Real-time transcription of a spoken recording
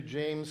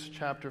James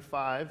chapter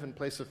 5 and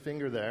place a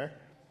finger there.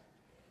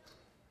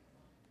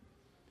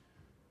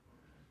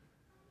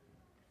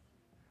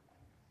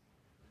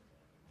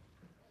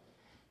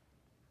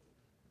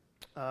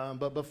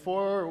 But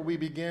before we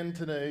begin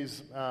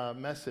today's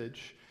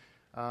message,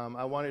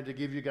 I wanted to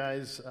give you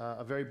guys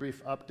a very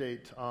brief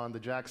update on the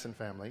Jackson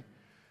family.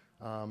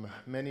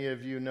 Many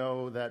of you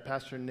know that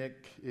Pastor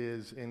Nick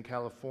is in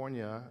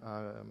California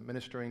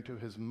ministering to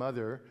his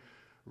mother,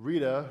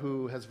 Rita,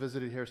 who has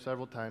visited here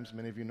several times.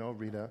 Many of you know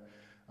Rita.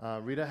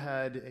 Rita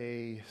had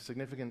a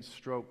significant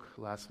stroke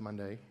last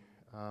Monday,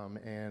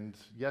 and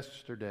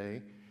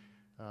yesterday,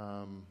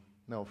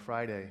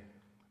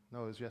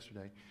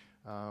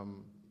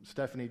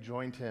 Stephanie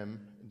joined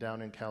him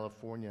down in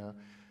California.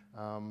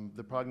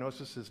 The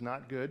prognosis is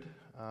not good.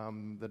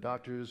 The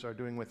doctors are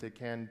doing what they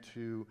can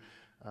to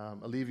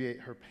alleviate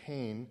her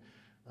pain,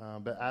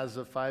 but as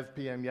of 5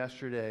 p.m.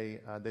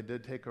 yesterday, they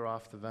did take her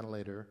off the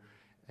ventilator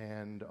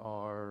and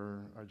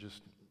are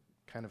just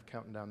kind of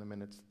counting down the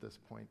minutes at this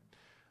point.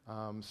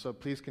 So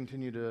please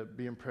continue to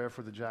be in prayer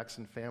for the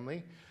Jackson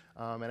family.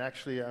 And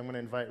actually, I'm going to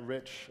invite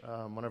Rich,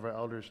 one of our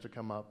elders, to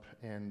come up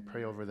and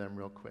pray over them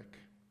real quick.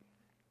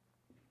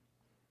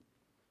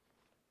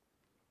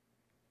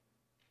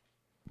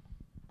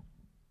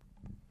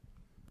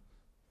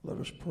 Let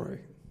us pray.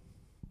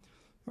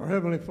 Our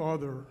Heavenly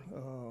Father,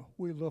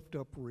 we lift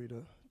up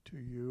Rita to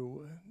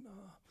you,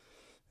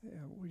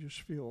 and we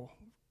just feel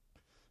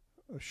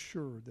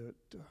assured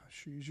that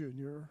she's in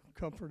your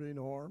comforting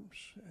arms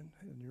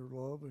and your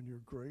love and your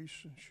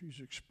grace, and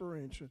she's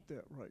experiencing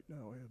that right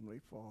now,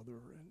 Heavenly Father,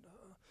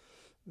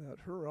 and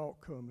that her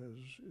outcome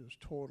is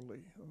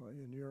totally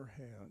in your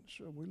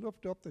hands. We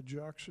lift up the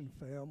Jackson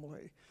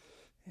family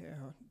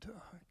and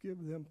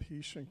give them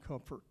peace and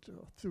comfort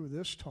through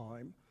this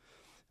time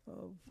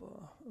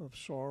of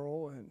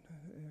sorrow and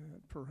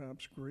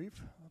perhaps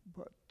grief,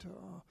 but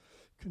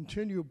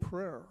continued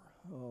prayer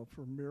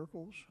for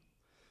miracles.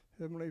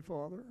 Heavenly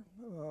Father,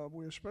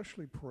 we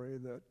especially pray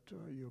that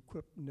you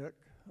equip Nick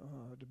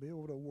to be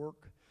able to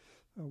work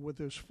with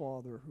his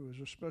father, who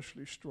is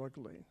especially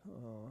struggling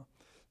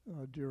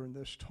during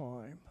this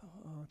time,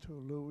 to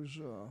lose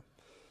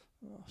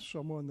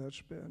someone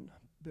that's been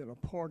a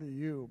part of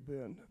you,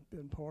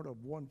 been part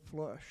of one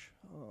flesh,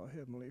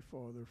 Heavenly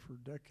Father, for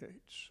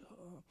decades.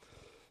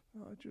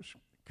 Just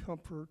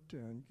comfort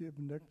and give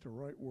Nick the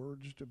right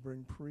words to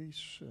bring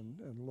peace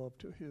and love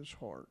to his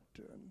heart.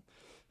 And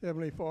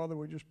Heavenly Father,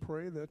 we just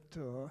pray that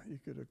you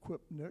could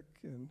equip Nick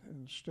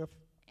and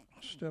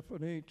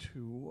Stephanie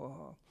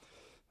to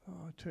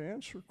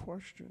answer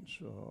questions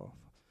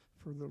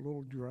for the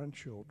little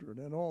grandchildren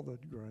and all the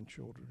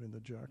grandchildren in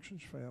the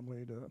Jackson's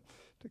family to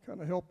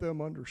kind of help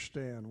them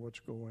understand what's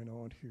going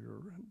on here.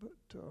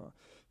 But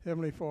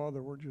Heavenly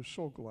Father, we're just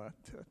so glad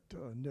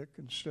that Nick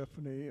and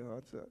Stephanie,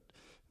 that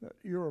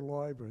you're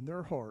alive in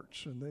their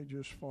hearts, and they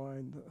just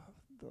find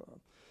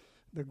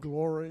the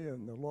glory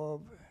and the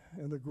love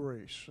and the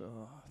grace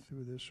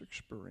through this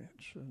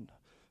experience. And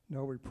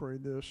now we pray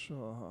this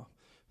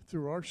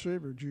through our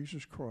Savior,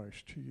 Jesus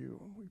Christ, to you.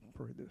 We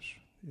pray this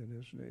in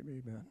his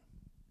name, amen.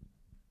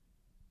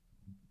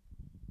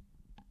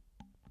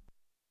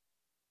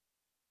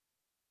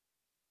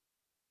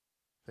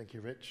 Thank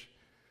you, Rich.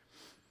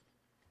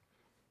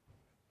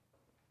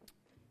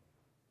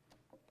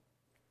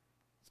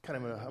 It's kind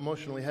of an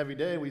emotionally heavy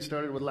day. We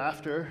started with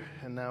laughter,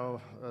 and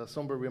now a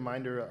somber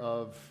reminder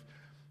of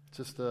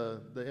just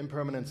the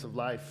impermanence of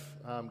life.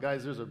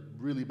 Guys, there's a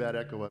really bad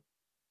echo.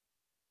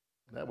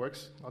 That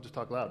works. I'll just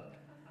talk loud.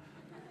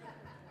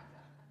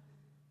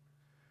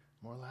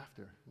 More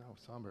laughter. No,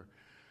 somber.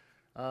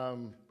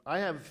 I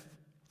have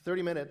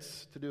 30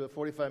 minutes to do a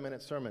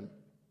 45-minute sermon.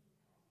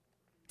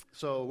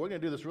 So we're going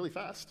to do this really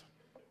fast.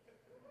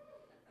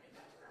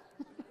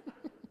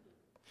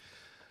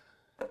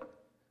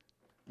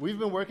 We've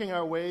been working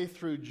our way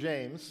through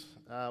James,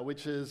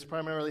 which is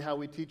primarily how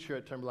we teach here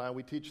at Timberline.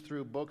 We teach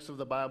through books of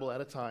the Bible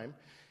at a time.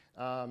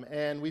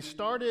 And we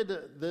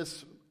started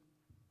this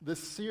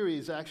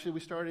series, actually we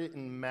started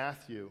in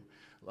Matthew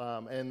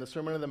and the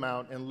Sermon on the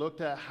Mount, and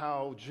looked at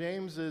how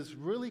James is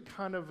really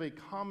kind of a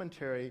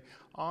commentary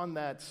on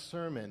that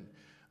sermon.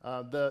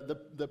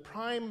 The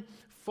prime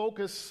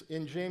focus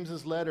in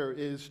James's letter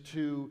is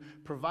to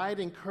provide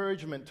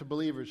encouragement to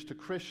believers, to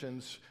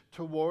Christians,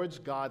 towards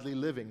godly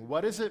living.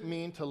 What does it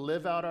mean to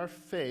live out our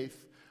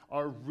faith,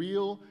 our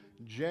real,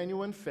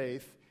 genuine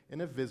faith,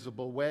 in a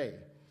visible way?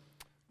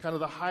 Kind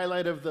of the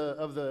highlight of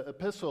the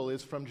epistle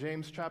is from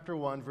James chapter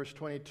 1, verse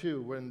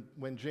 22,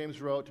 when James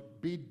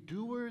wrote, "Be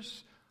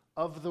doers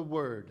of the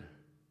word,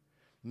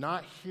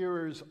 not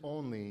hearers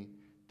only,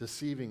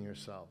 deceiving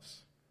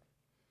yourselves."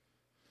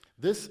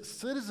 This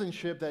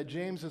citizenship that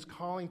James is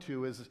calling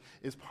to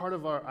is part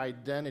of our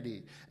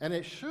identity, and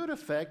it should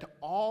affect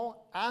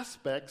all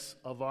aspects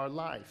of our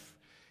life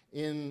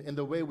in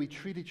the way we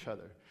treat each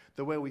other,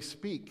 the way we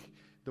speak,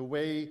 the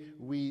way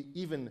we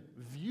even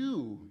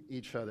view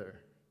each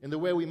other, in the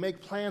way we make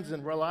plans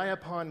and rely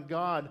upon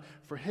God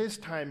for his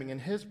timing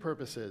and his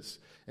purposes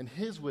and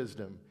his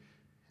wisdom.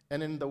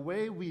 and in the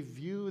way we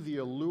view the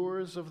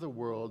allures of the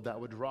world that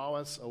would draw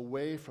us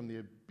away from the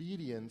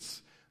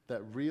obedience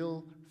that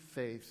real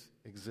faith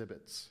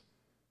exhibits.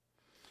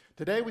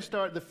 Today we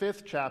start the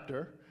 5th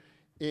chapter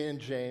in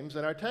James,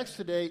 and our text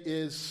today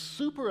is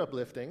super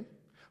uplifting,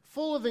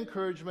 full of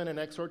encouragement and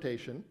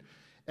exhortation,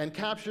 and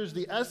captures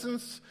the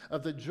essence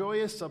of the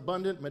joyous,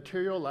 abundant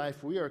material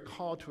life we are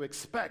called to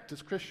expect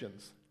as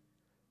Christians.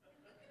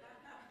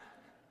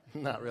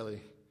 Not really.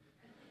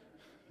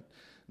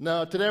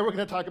 No, today we're going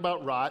to talk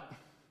about rot,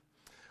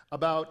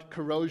 about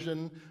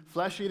corrosion,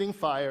 flesh-eating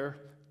fire,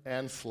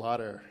 and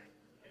slaughter.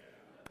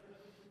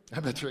 I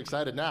bet you're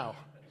excited now.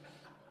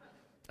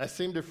 I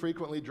seem to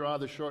frequently draw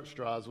the short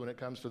straws when it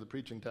comes to the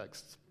preaching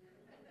texts.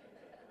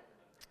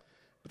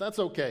 But that's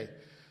okay,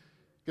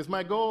 because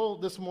my goal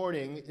this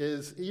morning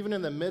is, even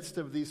in the midst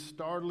of these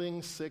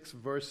startling 6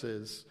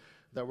 verses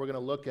that we're going to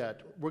look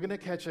at, we're going to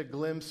catch a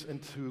glimpse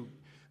into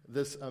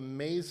this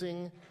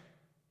amazing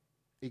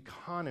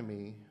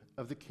economy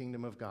of the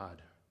kingdom of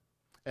God.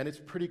 And it's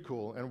pretty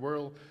cool, and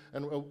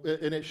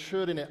it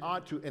should, and it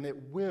ought to, and it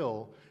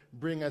will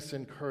bring us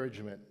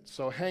encouragement.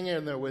 So hang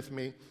in there with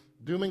me.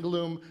 Doom and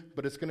gloom,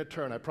 but it's going to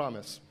turn, I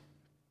promise.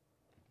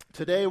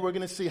 Today we're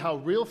going to see how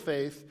real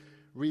faith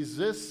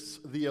resists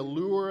the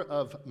allure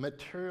of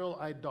material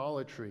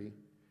idolatry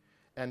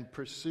and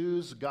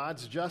pursues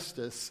God's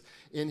justice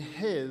in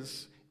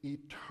His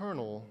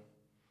eternal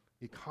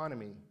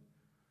economy.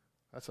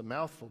 That's a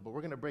mouthful, but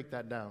we're going to break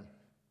that down.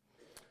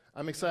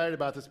 I'm excited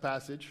about this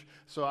passage,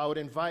 so I would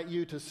invite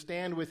you to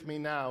stand with me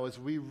now as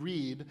we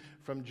read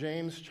from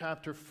James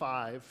chapter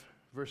 5,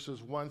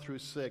 verses 1 through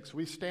 6.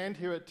 We stand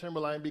here at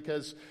Timberline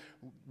because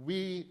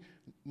we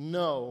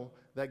know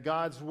that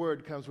God's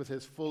word comes with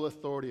His full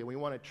authority, and we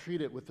want to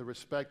treat it with the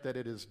respect that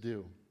it is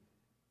due.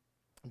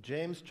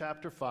 James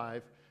chapter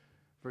 5,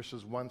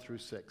 verses 1 through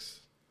 6.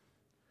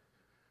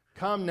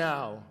 Come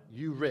now,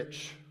 you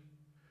rich,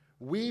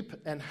 weep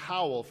and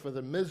howl for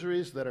the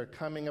miseries that are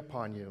coming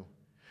upon you.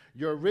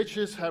 Your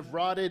riches have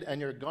rotted,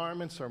 and your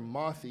garments are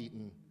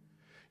moth-eaten.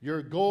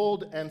 Your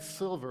gold and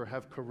silver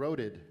have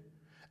corroded,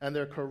 and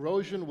their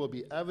corrosion will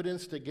be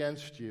evidenced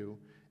against you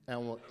and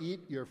will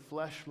eat your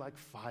flesh like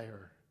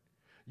fire.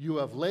 You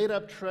have laid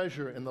up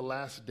treasure in the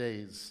last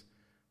days.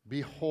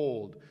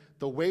 Behold,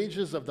 the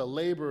wages of the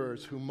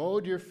laborers who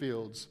mowed your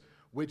fields,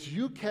 which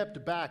you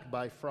kept back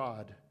by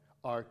fraud,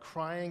 are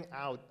crying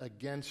out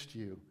against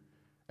you.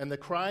 And the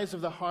cries of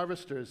the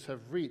harvesters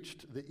have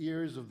reached the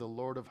ears of the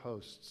Lord of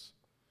hosts.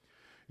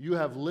 You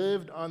have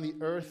lived on the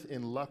earth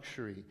in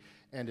luxury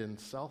and in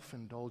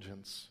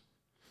self-indulgence.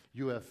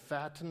 You have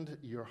fattened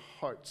your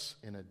hearts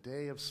in a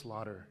day of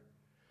slaughter.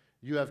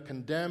 You have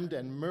condemned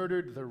and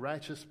murdered the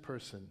righteous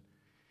person.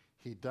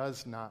 He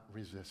does not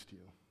resist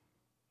you.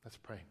 Let's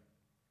pray.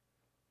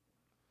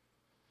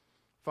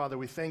 Father,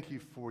 we thank you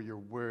for your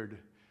word.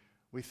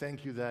 We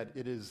thank you that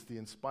it is the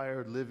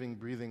inspired, living,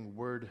 breathing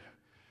word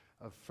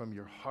from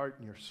your heart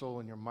and your soul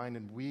and your mind.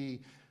 And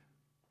we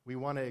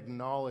want to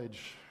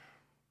acknowledge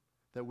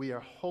that we are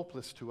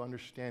hopeless to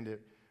understand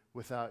it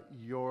without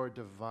your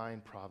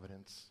divine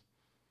providence.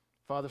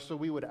 Father, so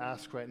we would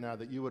ask right now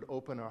that you would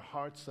open our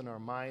hearts and our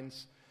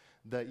minds,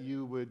 that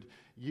you would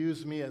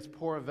use me, as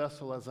poor a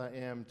vessel as I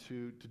am,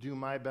 to do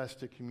my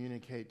best to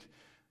communicate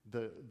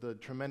the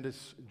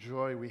tremendous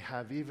joy we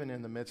have even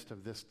in the midst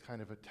of this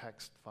kind of a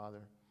text,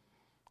 Father.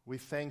 We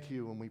thank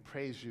you and we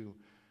praise you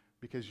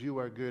because you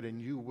are good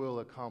and you will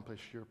accomplish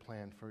your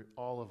plan for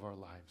all of our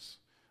lives.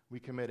 We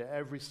commit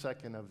every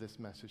second of this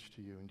message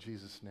to you. In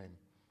Jesus' name,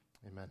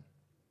 amen.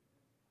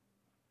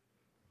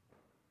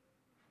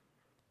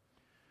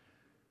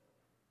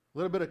 A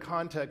little bit of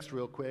context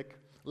real quick.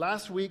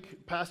 Last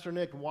week, Pastor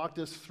Nick walked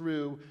us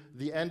through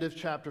the end of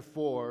chapter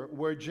 4,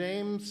 where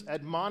James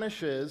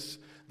admonishes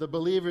the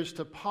believers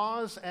to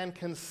pause and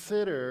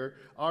consider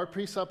our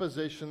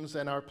presuppositions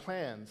and our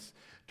plans,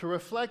 to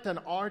reflect on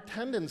our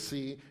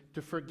tendency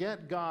to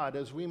forget God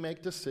as we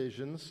make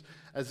decisions,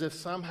 as if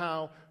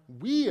somehow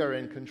we are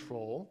in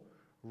control,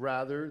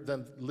 rather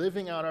than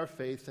living out our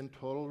faith in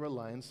total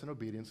reliance and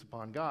obedience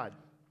upon God.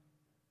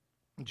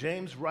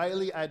 James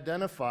rightly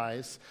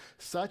identifies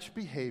such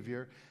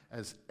behavior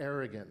as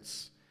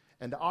arrogance.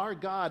 And our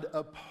God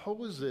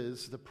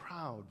opposes the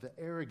proud, the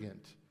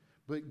arrogant,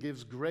 but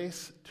gives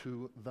grace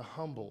to the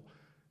humble.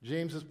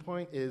 James's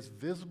point is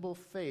visible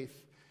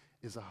faith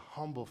is a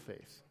humble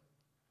faith.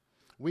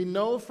 We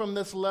know from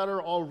this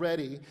letter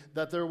already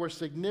that there were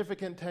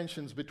significant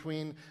tensions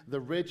between the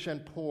rich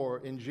and poor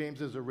in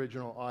James's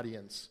original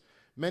audience.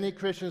 Many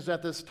Christians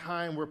at this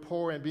time were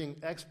poor and being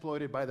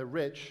exploited by the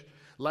rich,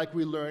 like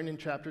we learn in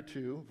chapter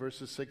 2,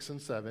 verses 6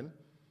 and 7.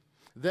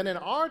 Then in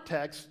our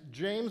text,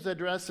 James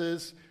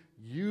addresses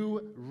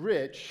you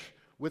rich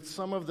with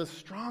some of the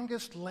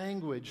strongest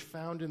language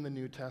found in the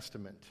New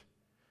Testament.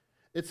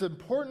 It's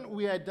important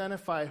we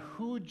identify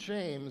who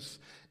James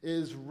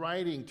is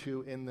writing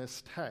to in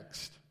this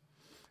text.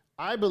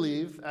 I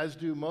believe, as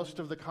do most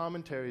of the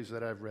commentaries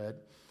that I've read,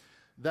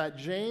 that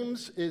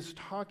James is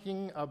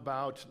talking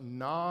about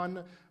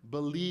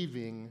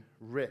non-believing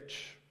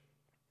rich.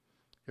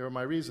 Here are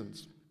my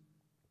reasons.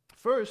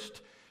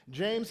 First,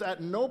 James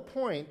at no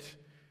point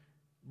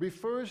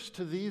refers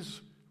to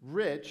these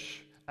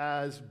rich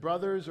as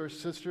brothers or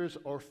sisters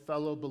or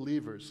fellow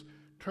believers,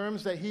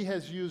 terms that he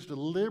has used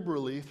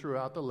liberally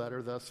throughout the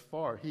letter thus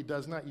far. He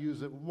does not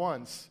use it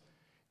once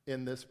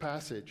in this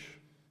passage.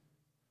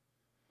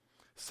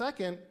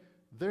 Second,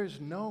 there's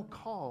no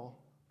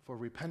call for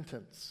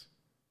repentance.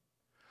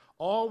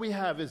 All we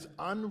have is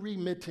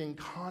unremitting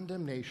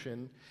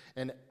condemnation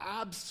and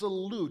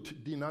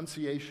absolute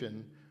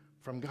denunciation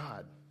from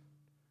God.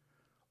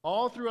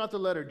 All throughout the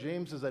letter,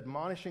 James is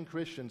admonishing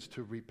Christians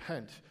to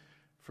repent,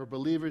 for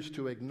believers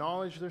to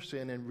acknowledge their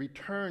sin and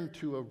return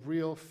to a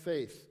real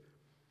faith.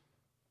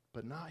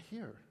 But not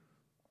here.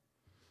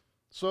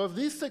 So if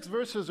these 6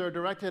 verses are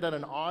directed at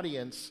an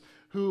audience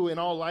who in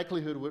all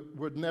likelihood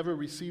would never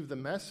receive the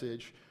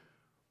message,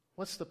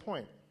 what's the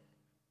point?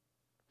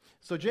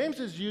 So James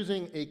is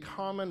using a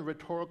common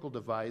rhetorical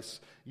device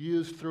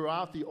used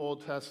throughout the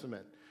Old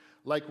Testament,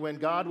 like when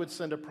God would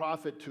send a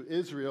prophet to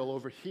Israel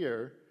over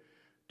here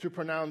to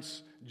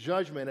pronounce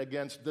judgment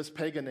against this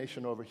pagan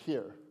nation over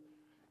here.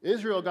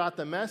 Israel got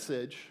the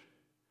message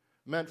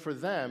meant for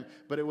them,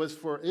 but it was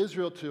for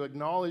Israel to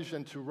acknowledge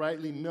and to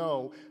rightly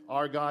know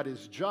our God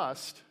is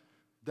just,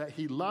 that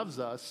he loves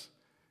us,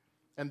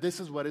 and this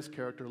is what his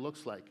character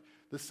looks like.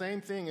 The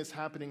same thing is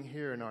happening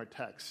here in our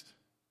text.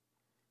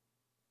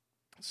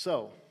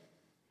 So,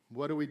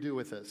 what do we do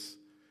with this?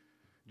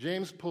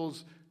 James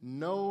pulls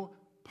no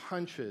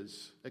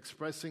punches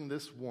expressing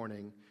this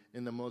warning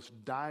in the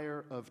most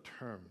dire of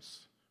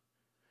terms.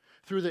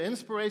 Through the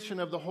inspiration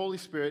of the Holy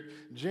Spirit,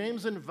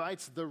 James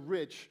invites the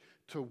rich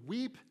to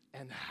weep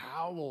and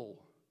howl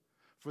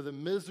for the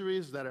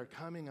miseries that are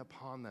coming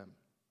upon them.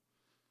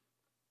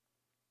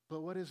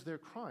 But what is their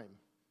crime?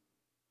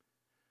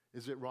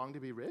 Is it wrong to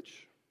be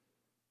rich?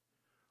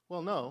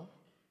 Well, no.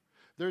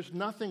 There's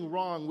nothing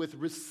wrong with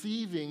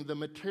receiving the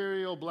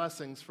material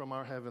blessings from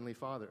our Heavenly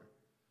Father.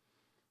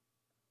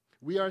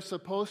 We are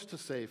supposed to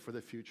save for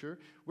the future.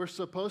 We're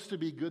supposed to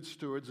be good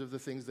stewards of the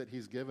things that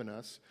he's given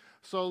us,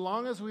 so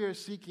long as we are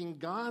seeking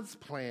God's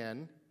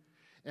plan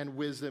and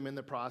wisdom in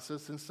the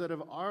process instead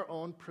of our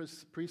own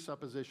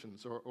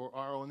presuppositions or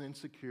our own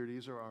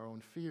insecurities or our own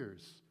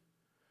fears.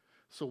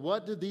 So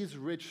what did these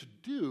rich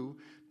do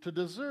to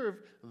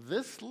deserve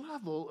this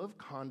level of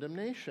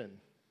condemnation?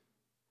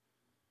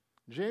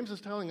 James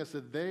is telling us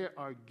that they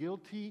are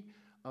guilty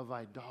of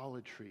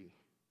idolatry,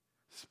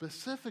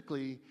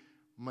 specifically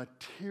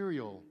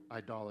material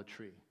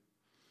idolatry.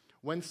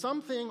 When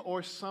something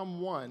or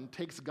someone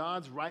takes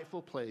God's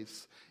rightful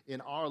place in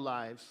our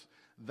lives,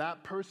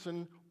 that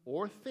person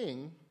or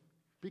thing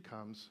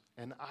becomes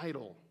an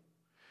idol.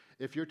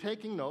 If you're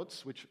taking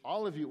notes, which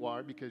all of you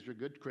are because you're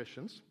good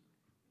Christians,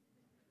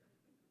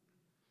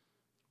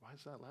 why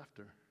is that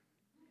laughter?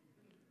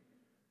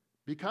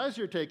 Because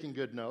you're taking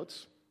good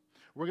notes,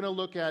 we're going to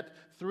look at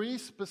 3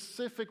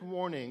 specific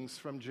warnings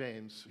from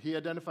James. He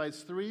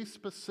identifies 3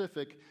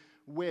 specific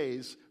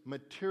ways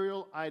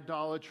material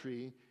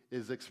idolatry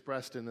is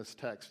expressed in this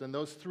text. And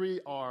those 3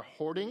 are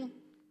hoarding,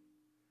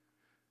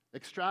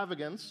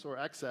 extravagance or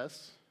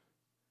excess,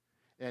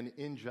 and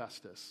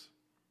injustice.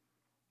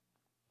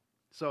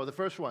 So the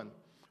first one,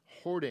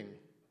 hoarding.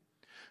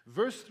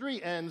 Verse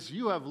 3 ends,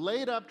 "You have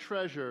laid up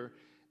treasure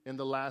in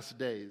the last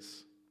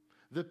days."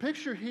 The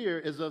picture here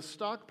is of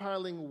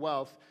stockpiling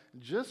wealth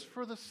just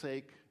for the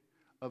sake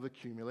of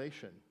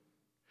accumulation.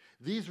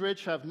 These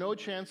rich have no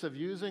chance of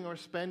using or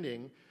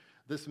spending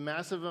this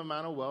massive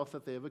amount of wealth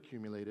that they have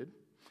accumulated.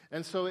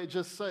 And so it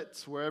just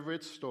sits wherever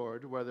it's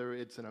stored, whether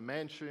it's in a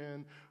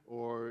mansion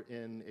or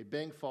in a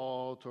bank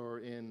vault or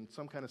in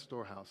some kind of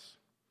storehouse.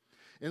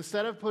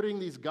 Instead of putting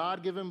these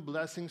God-given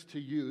blessings to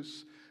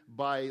use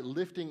by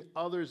lifting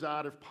others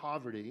out of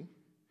poverty,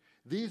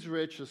 these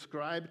rich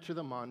ascribe to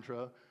the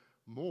mantra,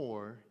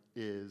 "More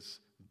is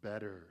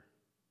better."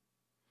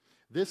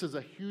 This is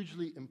a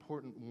hugely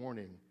important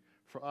warning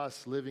for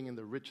us living in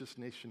the richest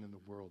nation in the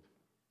world.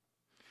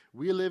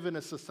 We live in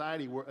a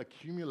society where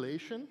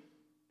accumulation,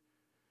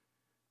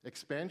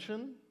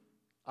 expansion,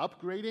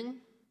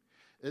 upgrading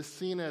is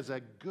seen as a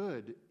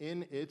good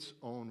in its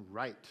own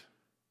right.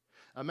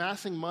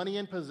 Amassing money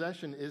and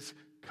possession is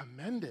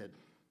commended.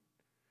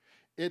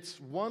 It's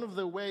one of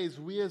the ways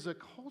we as a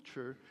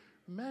culture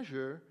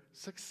measure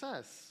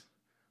success.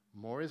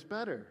 More is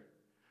better.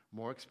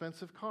 More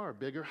expensive car,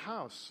 bigger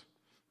house,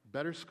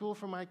 better school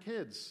for my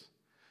kids,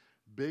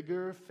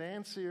 bigger,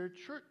 fancier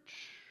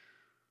church.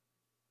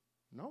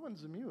 No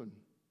one's immune.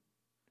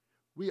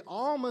 We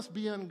all must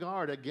be on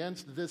guard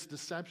against this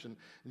deception.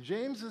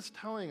 James is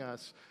telling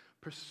us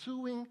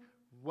pursuing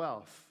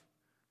wealth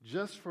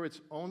just for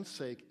its own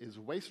sake is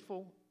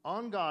wasteful,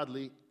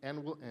 ungodly,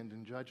 and will end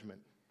in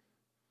judgment.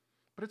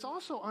 But it's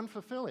also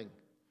unfulfilling.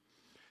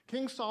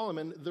 King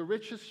Solomon, the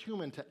richest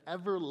human to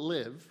ever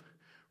live,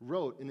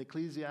 wrote in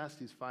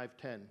Ecclesiastes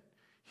 5:10,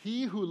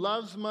 "He who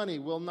loves money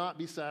will not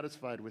be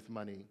satisfied with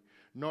money,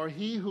 nor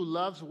he who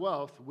loves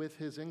wealth with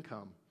his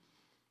income.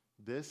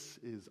 This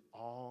is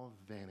all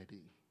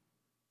vanity."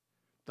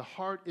 The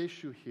heart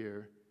issue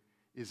here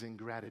is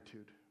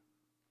ingratitude.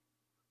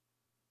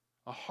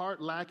 A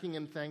heart lacking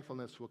in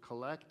thankfulness will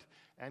collect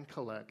and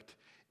collect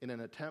in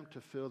an attempt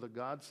to fill the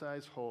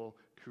God-sized hole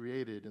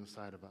created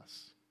inside of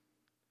us.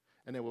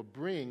 And it will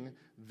bring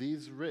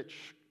these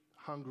rich,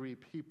 hungry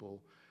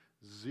people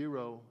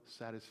zero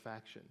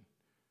satisfaction.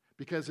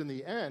 Because in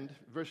the end,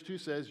 verse 2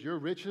 says, your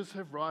riches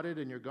have rotted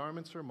and your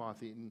garments are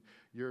moth-eaten.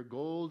 Your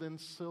gold and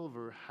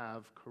silver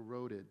have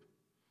corroded.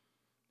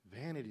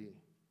 Vanity.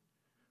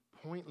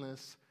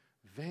 Pointless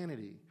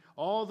vanity.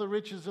 All the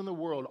riches in the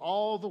world,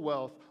 all the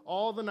wealth,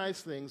 all the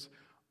nice things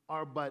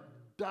are but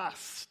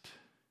dust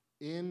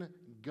in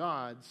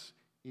God's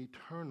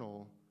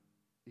eternal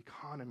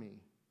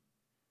economy.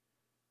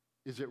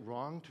 Is it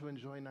wrong to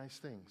enjoy nice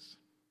things?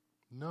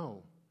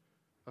 No,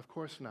 of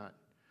course not.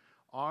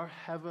 Our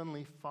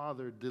Heavenly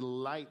Father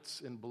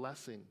delights in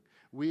blessing.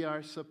 We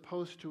are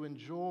supposed to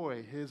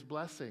enjoy His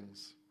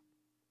blessings.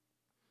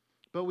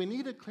 But we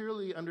need to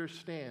clearly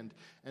understand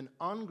an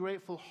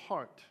ungrateful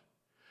heart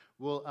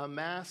will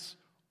amass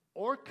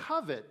or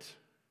covet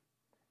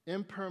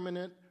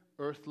impermanent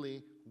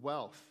earthly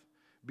wealth,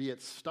 be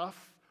it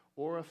stuff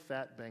or a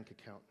fat bank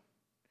account.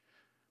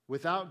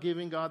 Without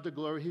giving God the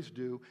glory He's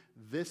due,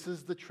 this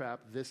is the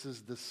trap, this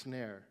is the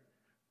snare.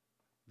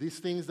 These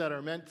things that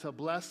are meant to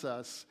bless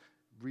us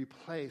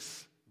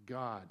replace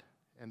God,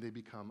 and they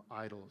become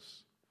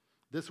idols.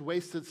 This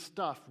wasted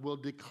stuff will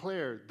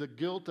declare the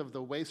guilt of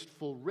the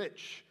wasteful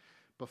rich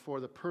before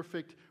the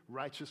perfect,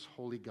 righteous,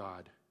 holy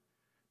God,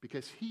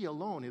 because He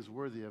alone is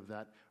worthy of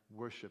that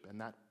worship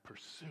and that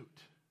pursuit.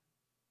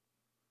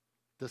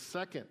 The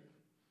second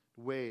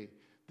way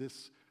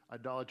this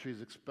idolatry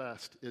is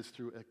expressed is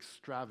through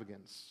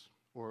extravagance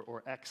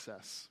or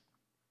excess.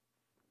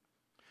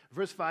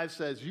 Verse 5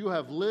 says, you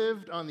have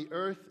lived on the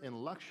earth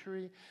in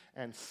luxury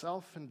and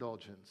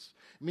self-indulgence,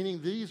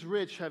 meaning these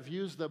rich have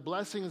used the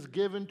blessings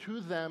given to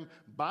them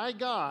by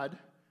God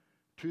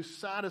to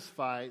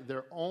satisfy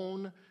their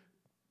own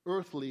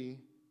earthly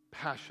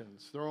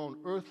passions, their own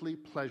earthly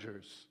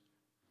pleasures.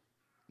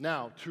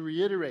 Now, to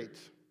reiterate,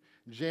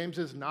 James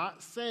is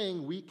not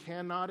saying we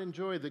cannot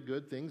enjoy the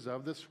good things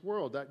of this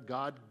world that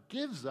God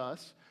gives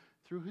us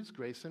through His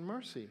grace and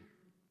mercy.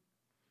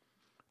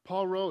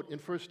 Paul wrote in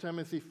 1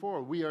 Timothy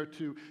 4, we are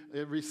to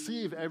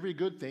receive every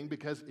good thing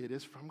because it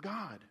is from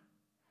God.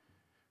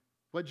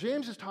 What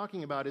James is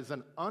talking about is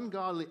an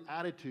ungodly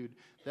attitude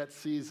that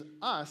sees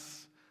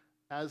us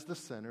as the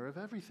center of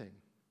everything.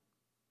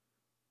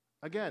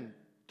 Again,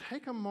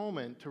 take a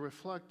moment to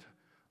reflect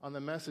on the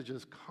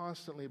messages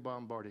constantly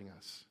bombarding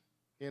us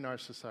in our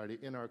society,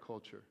 in our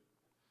culture.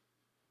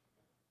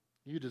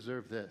 You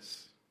deserve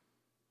this.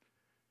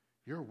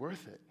 You're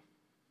worth it.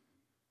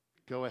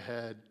 Go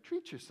ahead,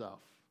 treat yourself.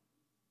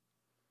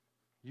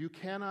 You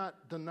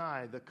cannot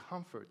deny the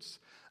comforts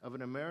of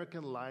an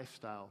American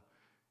lifestyle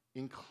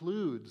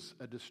includes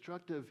a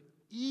destructive,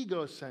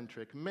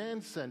 egocentric,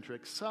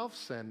 man-centric,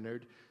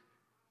 self-centered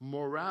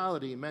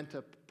morality meant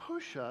to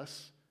push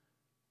us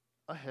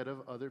ahead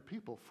of other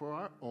people for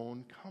our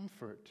own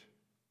comfort.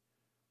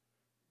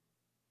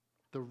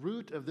 The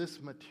root of this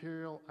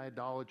material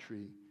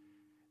idolatry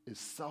is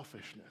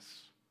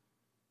selfishness.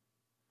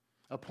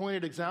 A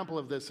pointed example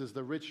of this is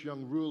the rich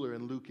young ruler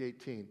in Luke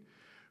 18,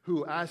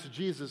 who asked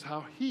Jesus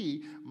how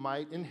he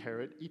might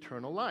inherit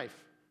eternal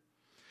life.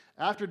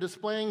 After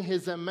displaying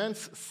his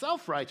immense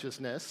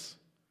self-righteousness,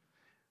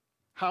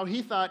 how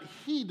he thought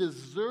he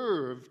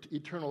deserved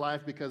eternal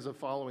life because of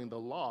following the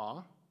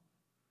law,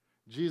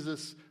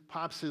 Jesus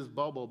pops his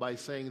bubble by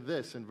saying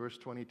this in verse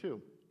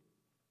 22.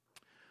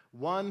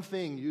 One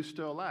thing you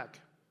still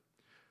lack.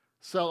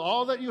 Sell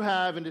all that you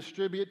have and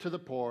distribute to the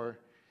poor,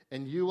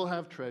 and you will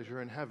have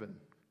treasure in heaven.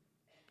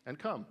 And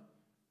come,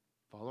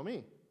 follow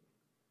me.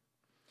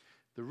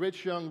 The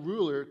rich young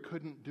ruler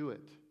couldn't do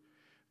it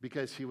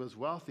because he was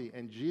wealthy,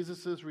 and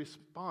Jesus'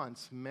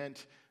 response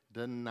meant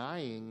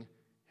denying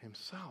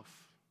himself.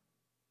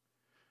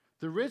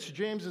 The rich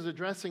James is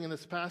addressing in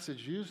this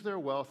passage use their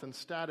wealth and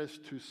status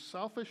to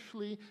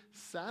selfishly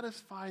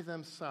satisfy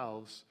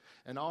themselves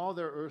and all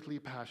their earthly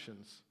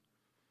passions.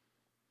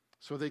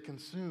 So they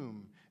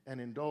consume and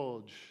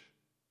indulge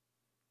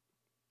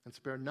and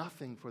spare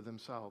nothing for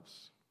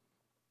themselves.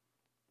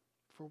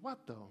 For what,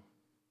 though?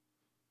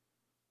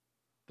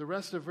 The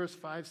rest of verse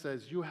 5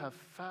 says, you have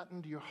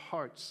fattened your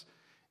hearts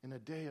in a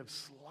day of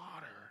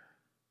slaughter.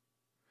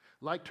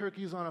 Like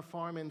turkeys on a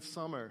farm in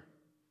summer,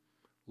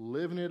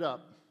 living it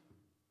up,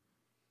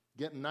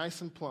 getting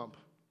nice and plump.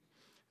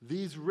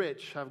 These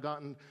rich have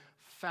gotten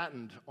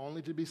fattened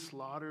only to be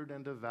slaughtered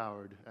and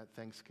devoured at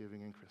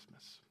Thanksgiving and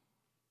Christmas.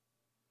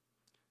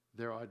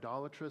 Their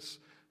idolatrous,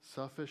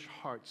 selfish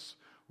hearts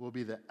will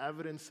be the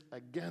evidence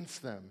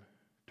against them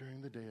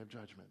during the day of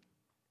judgment.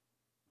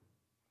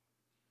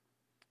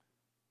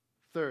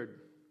 Third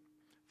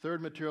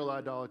material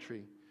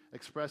idolatry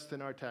expressed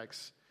in our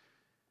text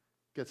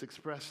gets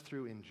expressed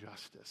through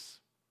injustice.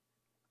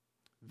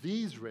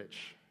 These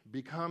rich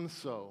become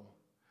so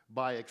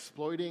by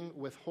exploiting,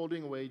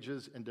 withholding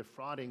wages, and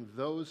defrauding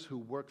those who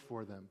work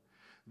for them,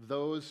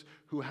 those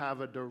who have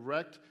a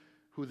direct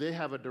who they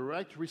have a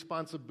direct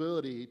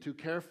responsibility to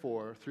care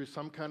for through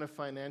some kind of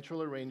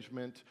financial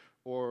arrangement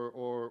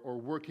or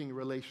working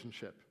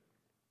relationship.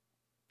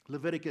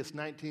 Leviticus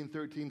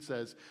 19:13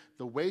 says,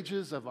 "The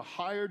wages of a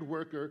hired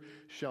worker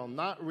shall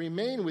not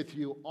remain with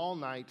you all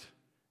night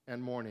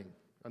and morning,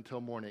 until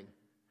morning."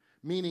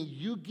 Meaning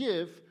you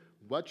give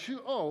what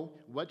you owe,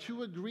 what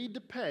you agreed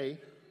to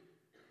pay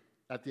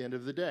at the end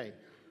of the day.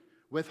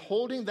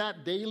 Withholding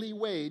that daily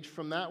wage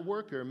from that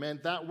worker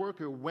meant that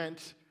worker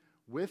went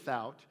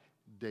without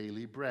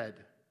daily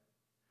bread.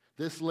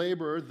 This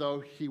laborer, though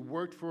he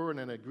worked for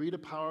an agreed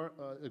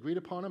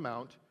upon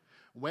amount,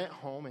 went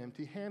home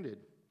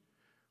empty-handed,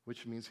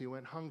 which means he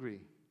went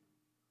hungry,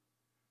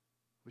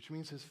 which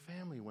means his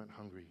family went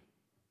hungry.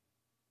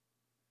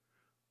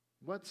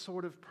 What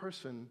sort of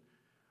person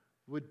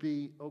would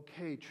be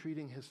okay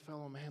treating his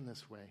fellow man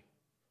this way?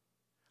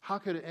 How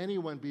could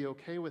anyone be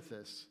okay with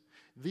this?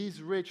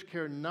 These rich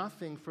care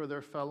nothing for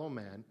their fellow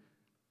man.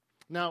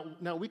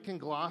 Now we can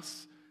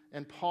gloss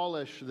and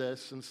polish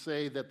this and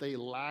say that they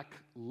lack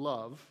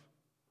love.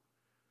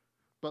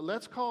 But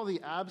let's call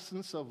the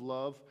absence of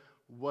love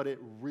what it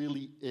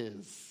really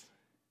is.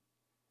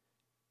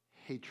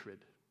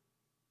 Hatred.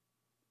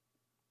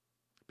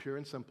 Pure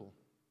and simple.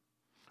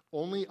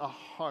 Only a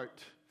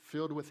heart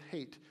filled with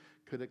hate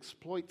could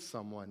exploit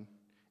someone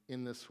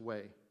in this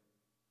way.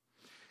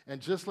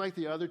 And just like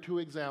the other two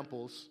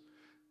examples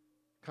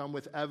come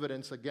with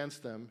evidence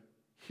against them,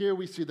 here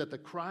we see that the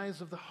cries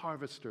of the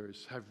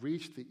harvesters have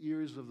reached the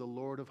ears of the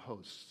Lord of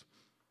hosts.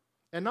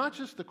 And not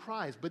just the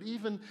cries, but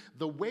even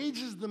the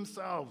wages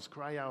themselves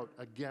cry out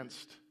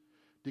against,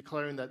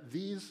 declaring that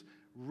these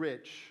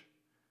rich,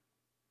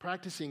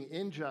 practicing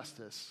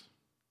injustice,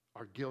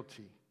 are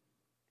guilty.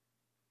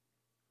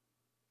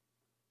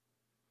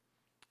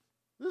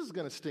 This is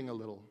going to sting a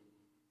little.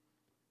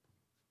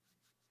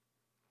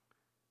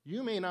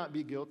 You may not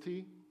be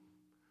guilty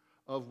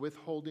of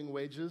withholding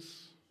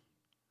wages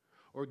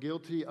or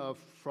guilty of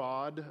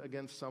fraud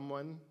against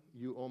someone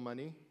you owe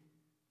money,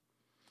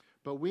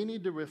 but we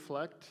need to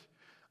reflect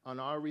on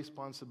our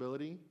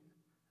responsibility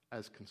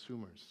as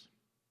consumers,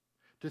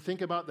 to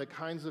think about the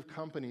kinds of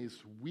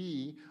companies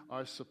we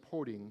are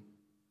supporting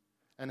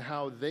and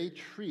how they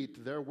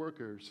treat their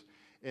workers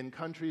in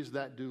countries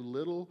that do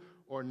little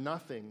or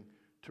nothing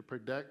to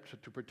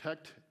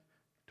protect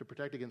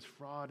against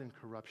fraud and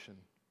corruption.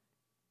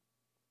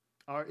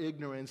 Our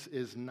ignorance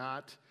is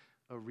not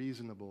a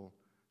reasonable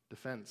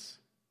defense.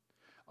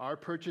 Our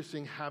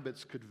purchasing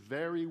habits could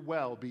very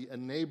well be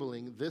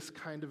enabling this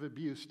kind of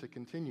abuse to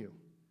continue.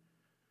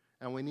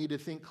 And we need to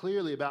think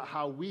clearly about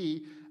how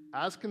we,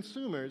 as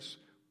consumers,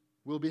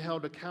 will be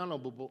held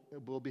accountable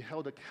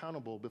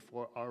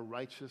before our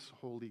righteous,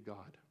 holy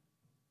God.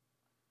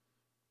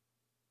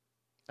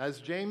 As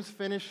James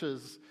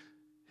finishes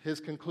his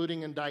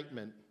concluding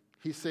indictment,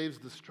 he saves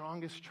the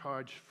strongest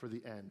charge for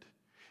the end.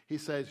 He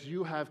says,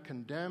 "You have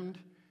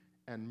condemned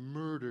and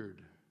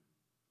murdered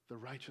the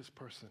righteous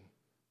person."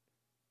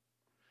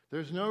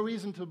 There's no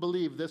reason to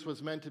believe this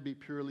was meant to be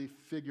purely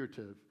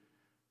figurative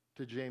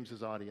to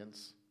James's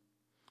audience.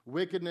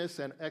 Wickedness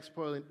and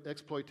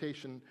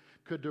exploitation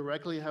could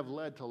directly have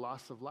led to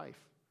loss of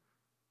life,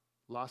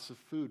 loss of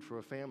food for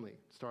a family,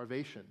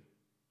 starvation.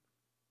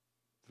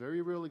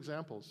 Very real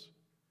examples.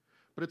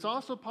 But it's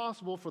also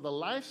possible for the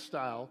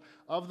lifestyle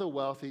of the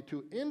wealthy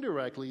to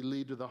indirectly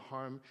lead to the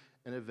harm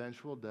and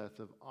eventual death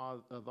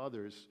of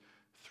others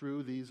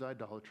through these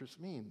idolatrous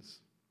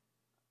means.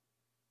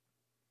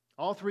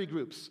 All three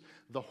groups,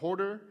 the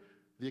hoarder,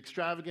 the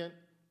extravagant,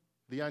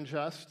 the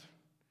unjust,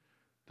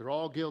 they're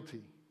all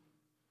guilty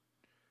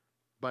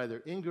by their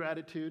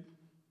ingratitude,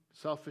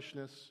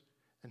 selfishness,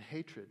 and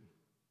hatred.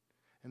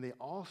 And they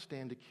all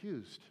stand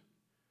accused.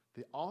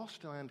 They all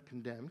stand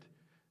condemned,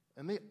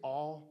 and they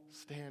all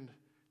stand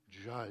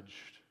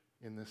judged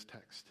in this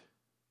text.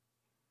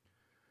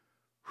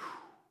 Whew.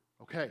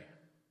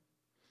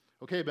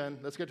 Okay, Ben,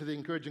 let's get to the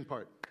encouraging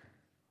part.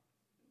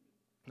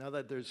 Now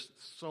that there's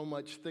so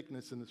much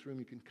thickness in this room,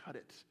 you can cut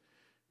it.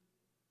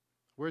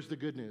 Where's the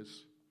good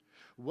news?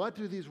 What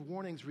do these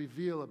warnings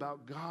reveal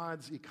about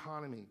God's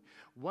economy?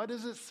 What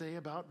does it say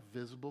about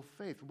visible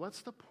faith?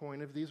 What's the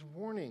point of these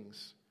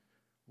warnings?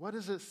 What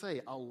does it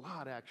say? A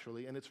lot,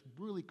 actually, and it's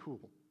really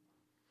cool.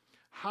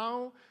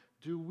 How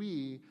do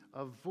we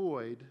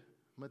avoid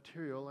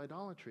material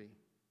idolatry?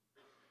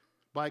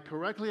 By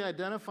correctly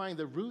identifying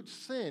the root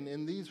sin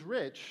in these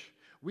rich,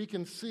 we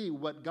can see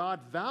what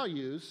God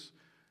values,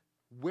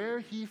 where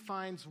he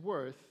finds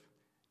worth,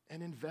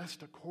 and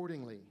invest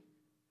accordingly.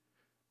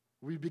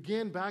 We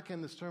begin back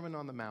in the Sermon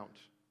on the Mount,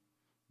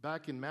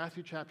 back in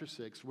Matthew chapter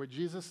 6, where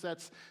Jesus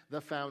sets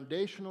the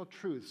foundational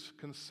truths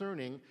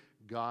concerning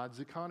God's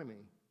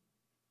economy.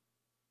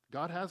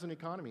 God has an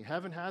economy.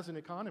 Heaven has an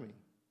economy.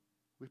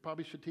 We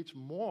probably should teach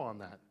more on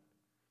that.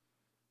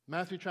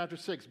 Matthew chapter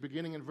 6,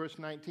 beginning in verse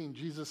 19,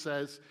 Jesus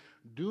says,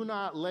 "Do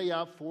not lay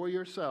up for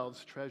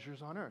yourselves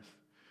treasures on earth,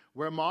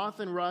 where moth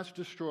and rust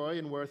destroy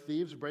and where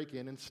thieves break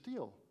in and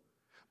steal.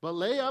 But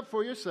lay up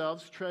for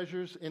yourselves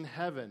treasures in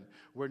heaven,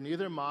 where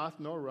neither moth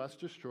nor rust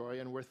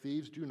destroy, and where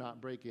thieves do not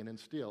break in and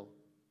steal.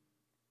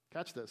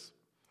 Catch this.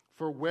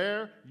 For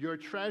where your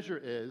treasure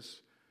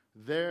is,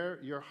 there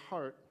your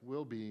heart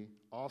will be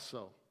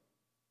also.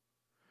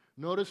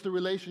 Notice the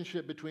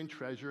relationship between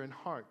treasure and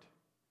heart.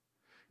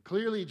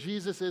 Clearly,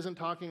 Jesus isn't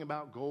talking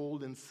about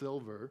gold and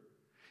silver.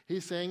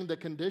 He's saying the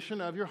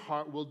condition of your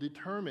heart will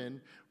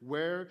determine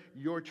where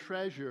your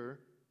treasure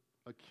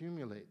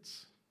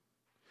accumulates.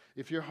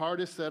 If your heart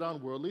is set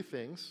on worldly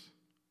things,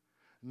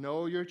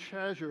 know your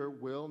treasure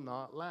will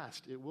not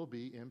last. It will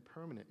be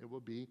impermanent. It will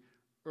be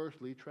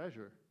earthly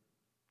treasure.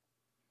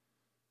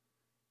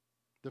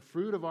 The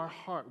fruit of our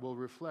heart will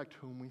reflect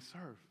whom we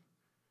serve.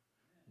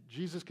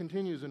 Jesus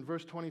continues in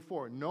verse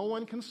 24, no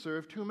one can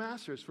serve two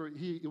masters, for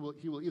he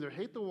will either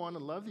hate the one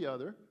and love the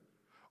other,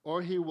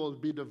 or he will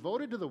be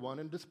devoted to the one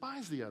and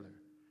despise the other.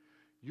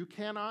 You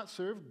cannot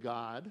serve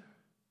God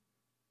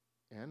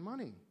and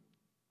money.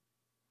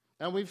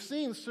 And we've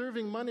seen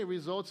serving money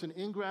results in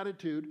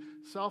ingratitude,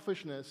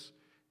 selfishness,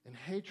 and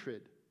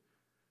hatred.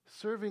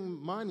 Serving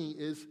money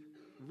is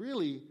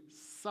really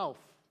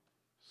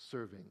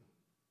self-serving.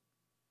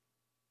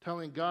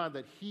 Telling God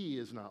that He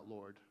is not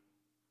Lord.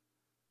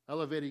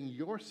 Elevating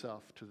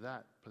yourself to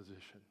that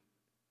position.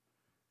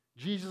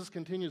 Jesus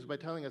continues by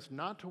telling us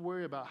not to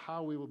worry about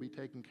how we will be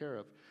taken care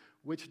of,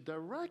 which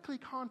directly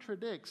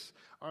contradicts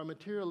our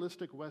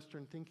materialistic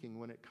Western thinking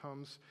when it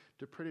comes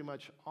to pretty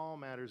much all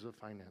matters of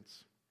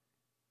finance.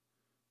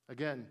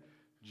 Again,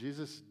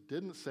 Jesus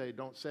didn't say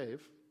don't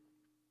save.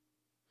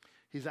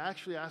 He's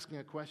actually asking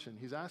a question.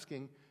 He's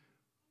asking,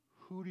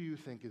 who do you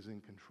think is in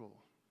control?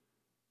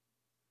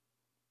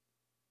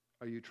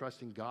 Are you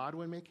trusting God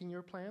when making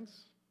your plans?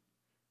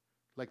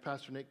 Like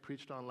Pastor Nick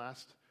preached on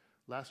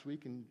last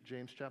week in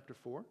James chapter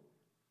 4?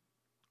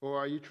 Or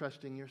are you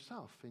trusting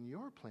yourself in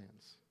your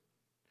plans?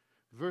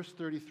 Verse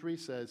 33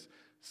 says,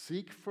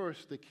 seek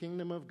first the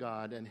kingdom of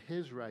God and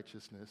His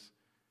righteousness,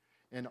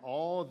 and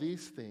all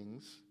these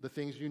things, the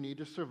things you need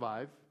to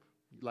survive,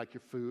 like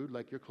your food,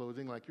 like your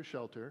clothing, like your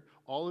shelter,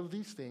 all of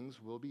these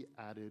things will be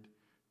added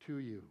to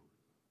you.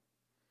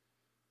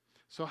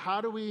 So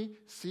how do we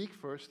seek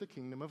first the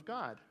kingdom of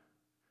God?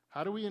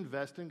 How do we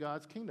invest in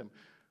God's kingdom?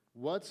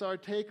 What's our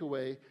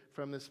takeaway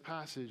from this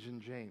passage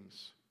in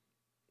James?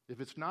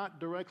 If it's not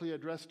directly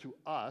addressed to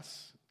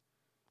us,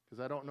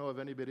 because I don't know of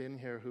anybody in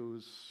here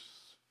who's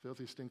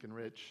filthy, stinking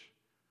rich.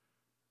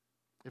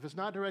 If it's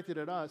not directed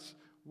at us,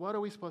 what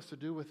are we supposed to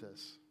do with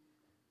this?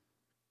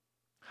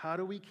 How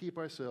do we keep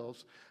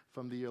ourselves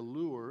from the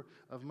allure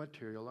of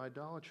material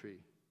idolatry?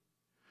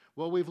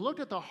 Well, we've looked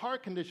at the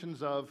heart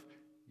conditions of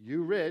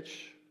you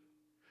rich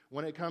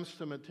when it comes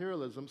to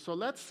materialism, so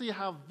let's see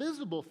how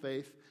visible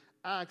faith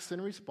acts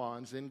and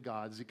responds in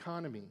God's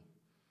economy.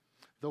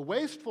 The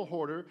wasteful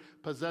hoarder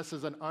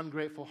possesses an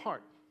ungrateful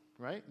heart,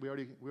 right? We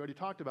already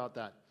talked about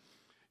that.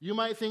 You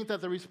might think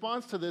that the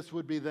response to this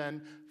would be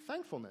then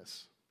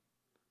thankfulness,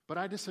 but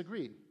I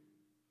disagree.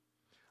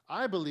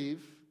 I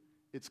believe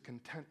it's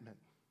contentment.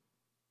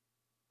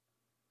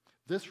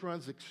 This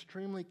runs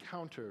extremely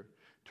counter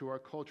to our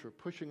culture,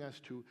 pushing us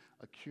to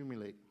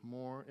accumulate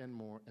more and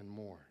more and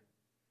more.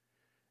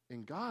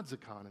 In God's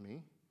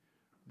economy,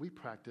 we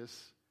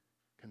practice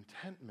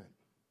contentment.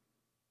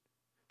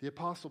 The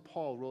Apostle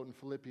Paul wrote in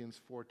Philippians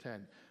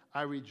 4:10,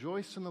 I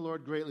rejoice in the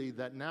Lord greatly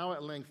that now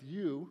at length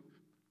you,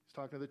 he's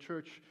talking to the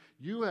church,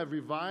 you have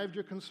revived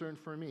your concern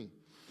for me.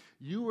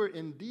 You were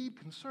indeed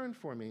concerned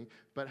for me,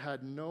 but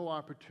had no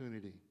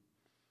opportunity.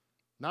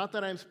 Not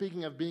that I'm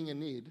speaking of being in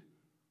need,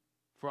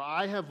 for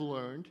I have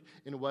learned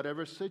in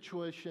whatever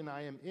situation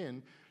I am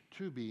in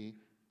to be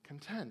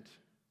content.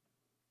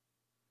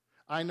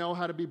 I know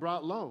how to be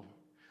brought low.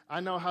 I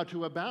know how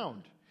to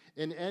abound.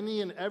 In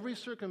any and every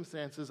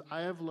circumstances,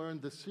 I have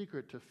learned the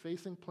secret to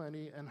facing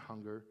plenty and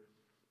hunger,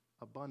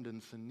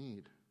 abundance and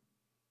need.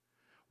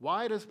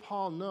 Why does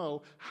Paul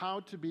know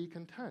how to be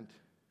content?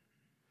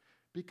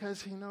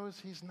 Because he knows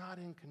he's not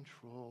in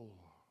control.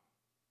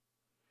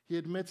 He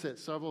admits it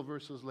several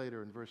verses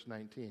later in verse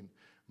 19.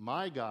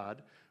 My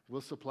God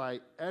will supply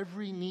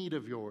every need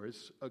of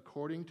yours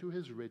according to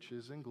His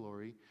riches and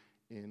glory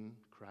in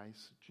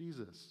Christ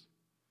Jesus.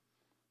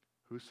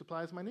 Who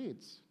supplies my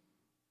needs?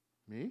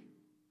 Me?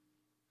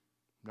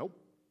 Nope.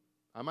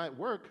 I might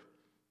work,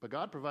 but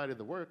God provided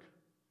the work.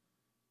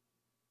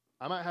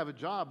 I might have a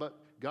job, but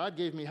God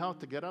gave me health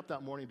to get up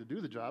that morning to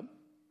do the job.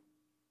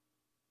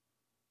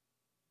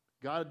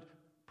 God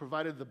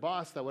provided the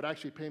boss that would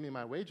actually pay me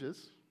my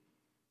wages.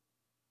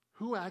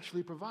 Who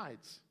actually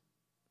provides?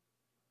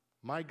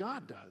 My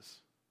God does.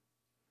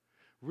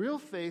 Real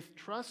faith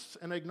trusts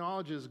and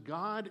acknowledges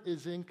God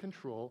is in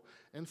control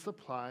and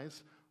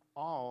supplies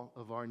all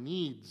of our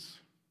needs.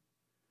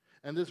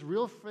 And this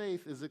real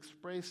faith is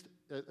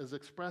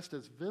expressed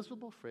as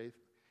visible faith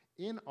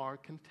in our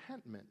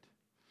contentment,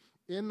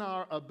 in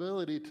our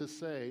ability to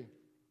say,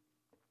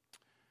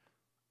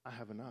 I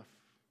have enough.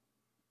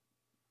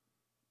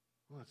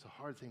 Well, that's a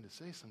hard thing to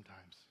say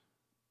sometimes.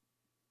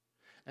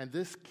 And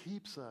this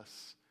keeps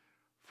us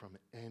from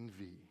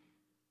envy.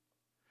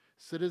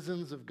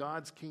 Citizens of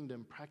God's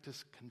kingdom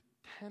practice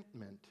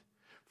contentment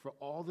for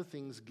all the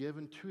things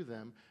given to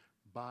them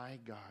by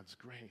God's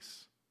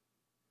grace.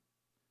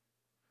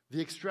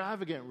 The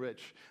extravagant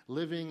rich,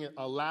 living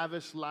a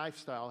lavish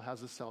lifestyle,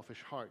 has a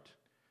selfish heart.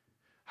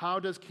 How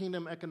does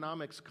kingdom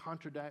economics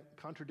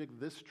contradict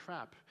this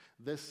trap,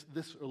 this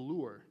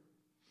allure?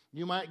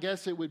 You might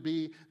guess it would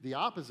be the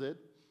opposite.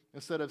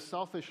 Instead of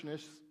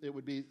selfishness, it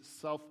would be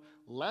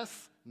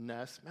selflessness.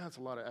 Man, that's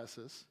a lot of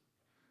S's.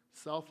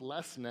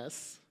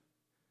 Selflessness.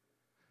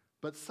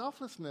 But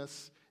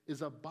selflessness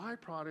is a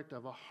byproduct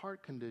of a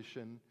heart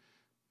condition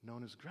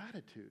known as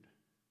gratitude.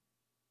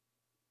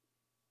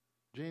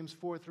 James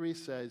 4:3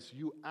 says,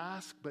 "You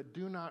ask but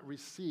do not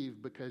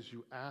receive because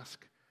you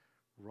ask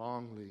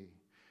wrongly,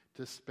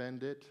 to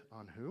spend it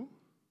on who?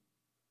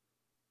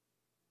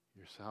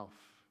 Yourself."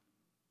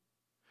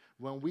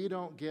 When we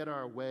don't get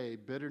our way,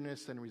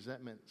 bitterness and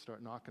resentment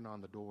start knocking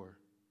on the door.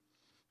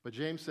 But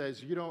James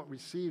says you don't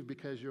receive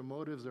because your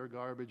motives are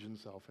garbage and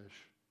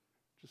selfish.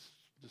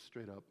 Just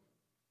straight up.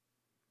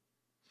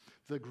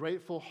 The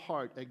grateful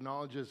heart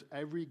acknowledges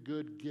every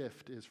good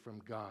gift is from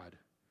God,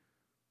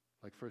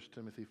 like 1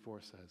 Timothy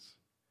 4 says,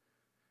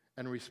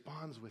 and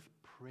responds with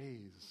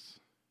praise.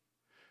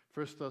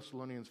 1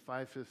 Thessalonians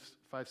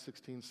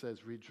 5:16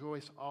 says,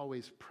 "Rejoice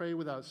always, pray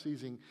without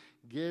ceasing,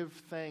 give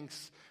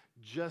thanks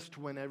just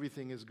when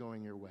everything is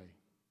going your way."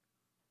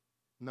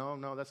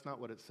 No, that's not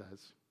what it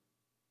says.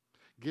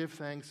 Give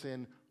thanks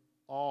in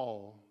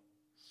all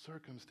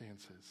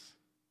circumstances,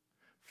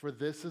 for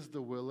this is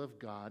the will of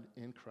God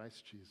in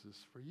Christ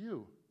Jesus for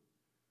you.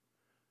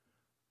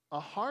 A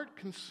heart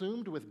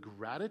consumed with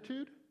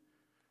gratitude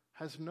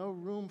has no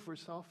room for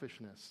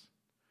selfishness,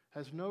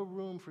 has no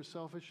room for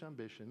selfish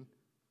ambition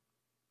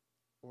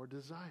or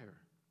desire.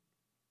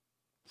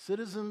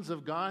 Citizens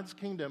of God's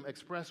kingdom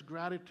express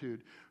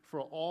gratitude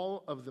for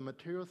all of the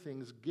material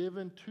things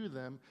given to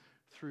them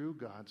through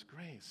God's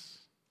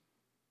grace.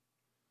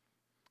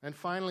 And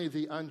finally,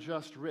 the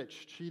unjust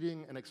rich,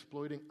 cheating and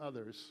exploiting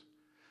others,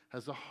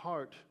 has a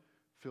heart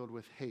filled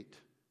with hate.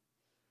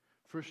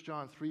 1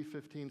 John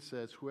 3:15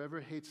 says,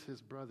 "Whoever hates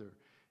his brother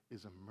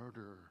is a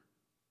murderer."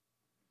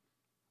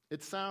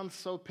 It sounds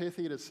so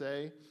pithy to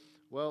say,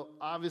 well,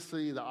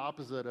 obviously the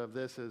opposite of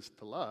this is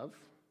to love.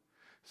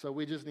 So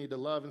we just need to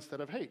love instead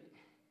of hate,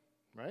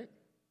 right?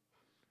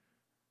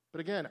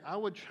 But again, I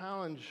would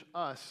challenge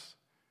us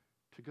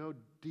to go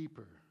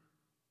deeper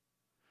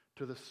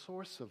to the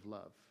source of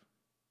love,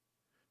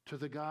 to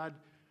the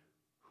God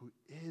who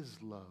is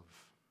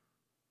love.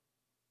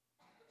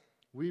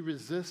 We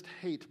resist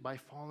hate by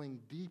falling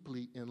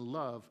deeply in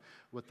love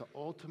with the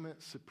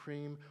ultimate,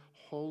 supreme,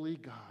 holy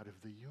God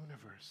of the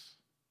universe.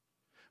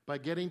 By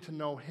getting to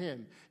know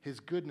Him,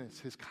 His goodness,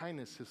 His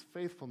kindness, His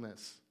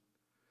faithfulness,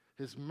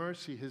 His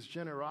mercy, His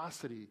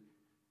generosity,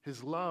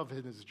 His love,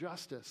 and His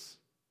justice.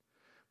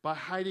 By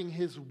hiding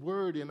His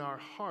word in our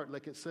heart,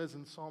 like it says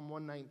in Psalm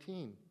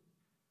 119.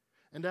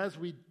 And as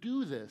we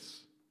do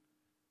this,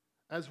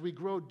 as we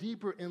grow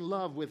deeper in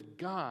love with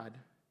God,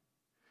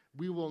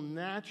 we will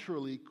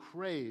naturally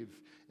crave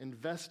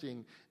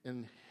investing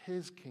in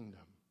His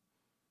kingdom,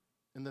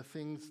 in the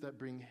things that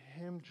bring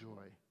Him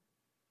joy,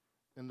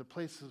 in the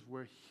places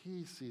where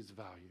He sees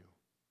value.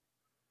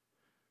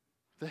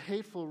 The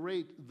hateful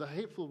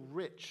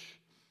rich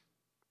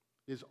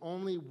is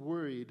only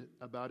worried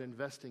about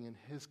investing in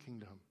his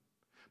kingdom.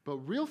 But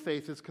real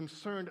faith is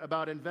concerned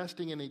about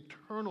investing in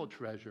eternal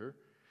treasure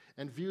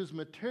and views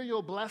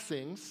material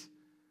blessings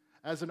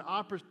as an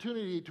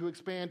opportunity to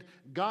expand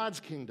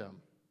God's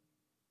kingdom.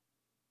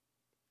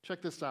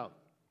 Check this out.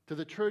 To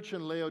the church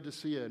in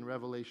Laodicea in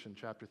Revelation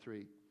chapter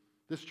 3.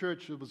 This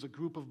church was a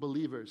group of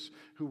believers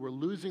who were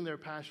losing their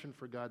passion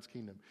for God's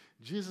kingdom.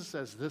 Jesus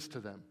says this to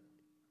them.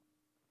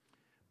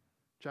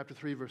 Chapter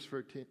 3, verse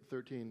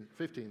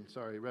 15,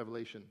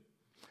 Revelation.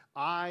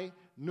 "I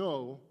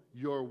know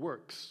your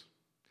works.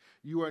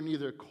 You are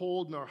neither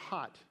cold nor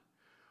hot.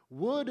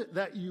 Would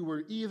that you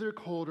were either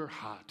cold or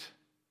hot.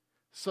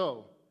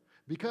 So,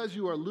 because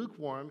you are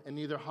lukewarm and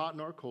neither hot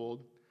nor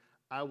cold,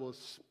 I will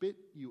spit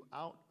you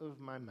out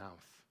of my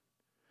mouth.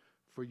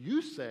 For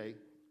you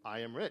say, I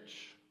am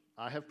rich,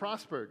 I have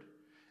prospered,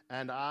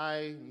 and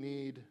I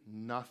need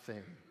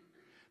nothing,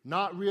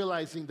 not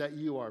realizing that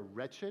you are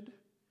wretched,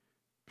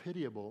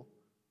 pitiable,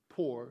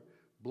 poor,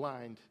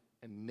 blind,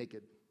 and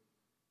naked.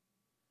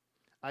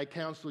 I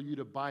counsel you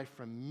to buy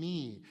from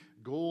me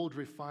gold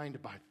refined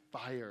by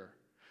fire,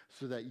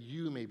 so that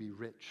you may be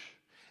rich,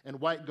 and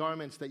white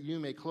garments that you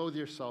may clothe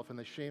yourself, and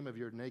the shame of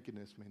your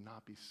nakedness may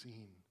not be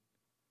seen."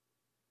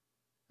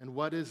 And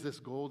what is this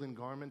golden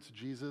garments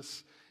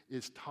Jesus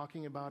is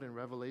talking about in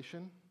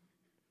Revelation?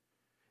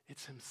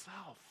 It's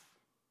Himself.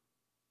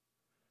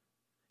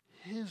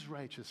 His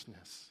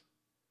righteousness.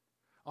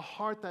 A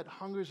heart that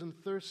hungers and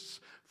thirsts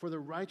for the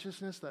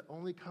righteousness that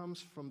only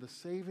comes from the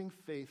saving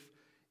faith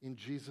in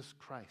Jesus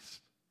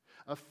Christ.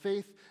 A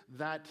faith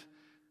that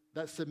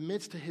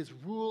submits to His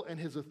rule and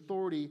His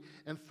authority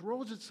and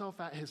throws itself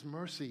at His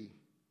mercy.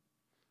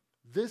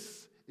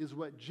 This is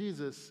what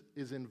Jesus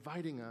is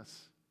inviting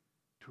us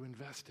to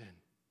invest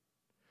in.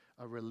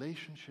 a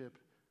relationship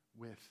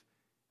with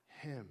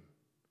Him.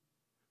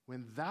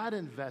 When that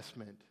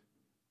investment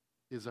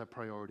is a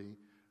priority,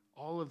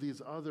 all of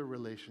these other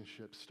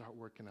relationships start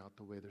working out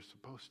the way they're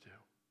supposed to.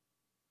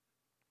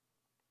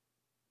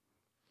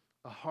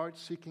 A heart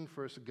seeking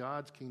first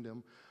God's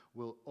kingdom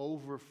will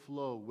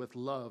overflow with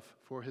love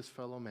for his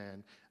fellow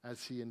man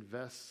as he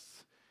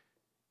invests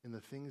in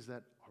the things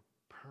that are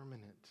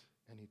permanent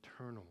and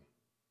eternal.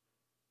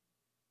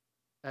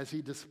 As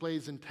he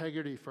displays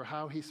integrity for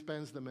how he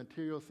spends the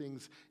material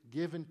things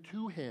given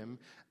to him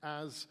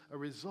as a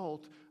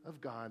result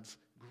of God's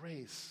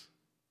grace.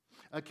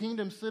 A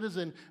kingdom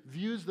citizen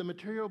views the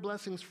material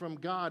blessings from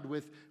God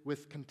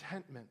with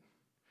contentment,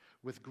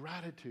 with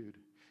gratitude,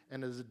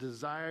 and as a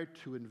desire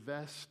to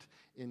invest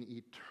in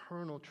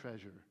eternal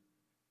treasure,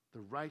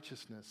 the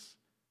righteousness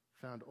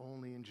found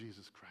only in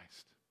Jesus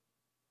Christ.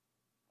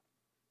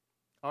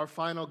 Our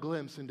final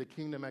glimpse into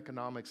kingdom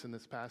economics in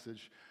this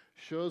passage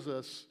shows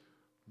us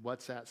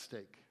what's at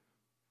stake.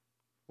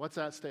 What's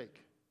at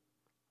stake?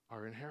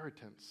 Our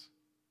inheritance.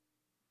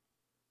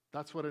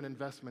 That's what an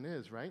investment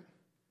is, right?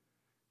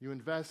 You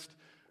invest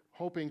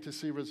hoping to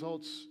see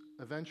results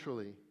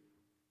eventually.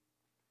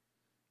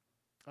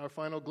 Our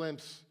final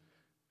glimpse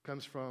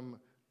comes from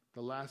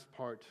the last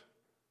part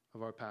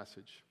of our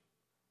passage.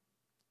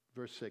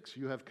 Verse 6,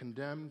 you have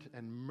condemned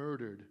and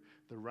murdered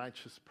the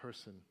righteous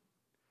person.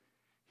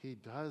 He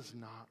does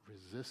not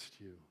resist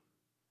you.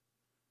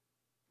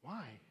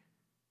 Why?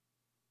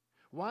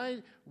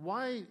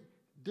 Why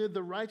did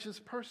the righteous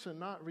person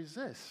not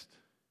resist?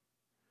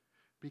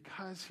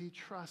 Because he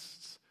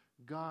trusts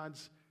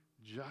God's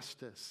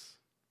justice.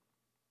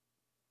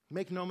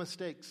 Make no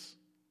mistakes,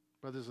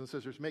 brothers and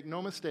sisters. Make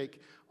no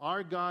mistake,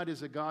 our God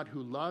is a God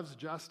who loves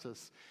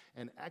justice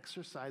and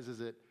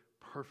exercises it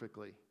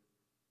perfectly.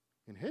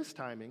 In his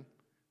timing,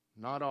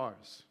 not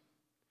ours.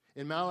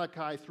 In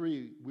Malachi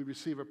 3, we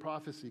receive a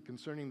prophecy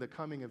concerning the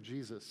coming of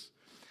Jesus.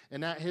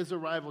 And at his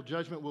arrival,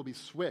 judgment will be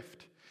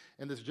swift.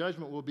 And this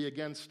judgment will be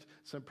against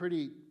some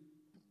pretty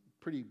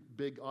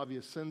big,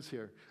 obvious sins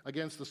here.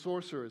 Against the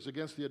sorcerers,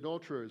 against the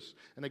adulterers,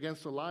 and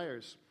against the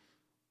liars.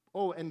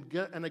 Oh, and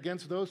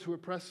against those who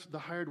oppress the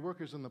hired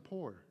workers and the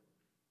poor.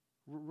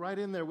 Right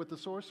in there with the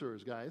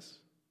sorcerers, guys.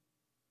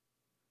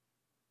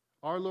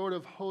 Our Lord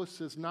of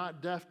hosts is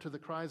not deaf to the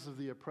cries of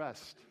the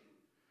oppressed,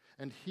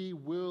 and he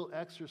will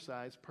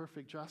exercise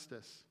perfect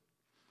justice.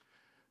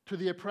 To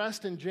the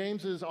oppressed in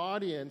James's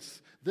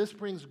audience, this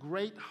brings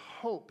great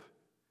hope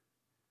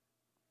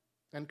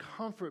and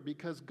comfort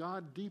because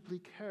God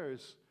deeply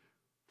cares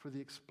for the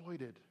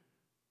exploited.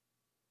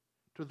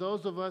 To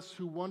those of us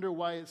who wonder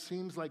why it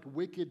seems like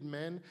wicked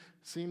men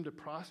seem to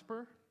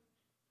prosper,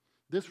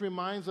 this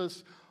reminds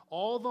us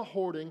all the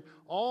hoarding,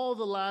 all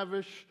the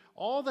lavish,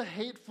 all the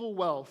hateful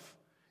wealth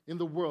in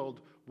the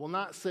world will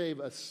not save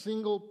a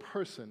single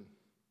person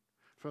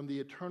from the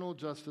eternal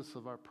justice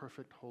of our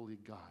perfect, holy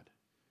God.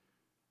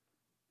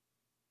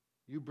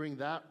 You bring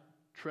that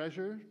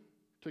treasure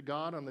to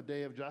God on the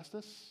day of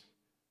justice,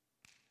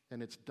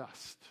 and it's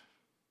dust,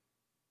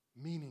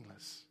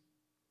 meaningless,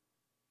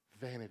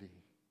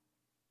 vanity.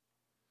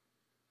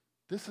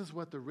 This is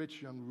what the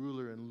rich young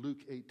ruler in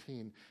Luke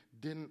 18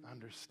 didn't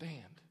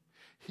understand.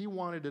 He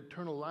wanted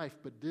eternal life,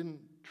 but didn't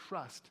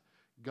trust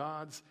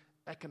God's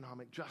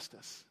economic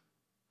justice.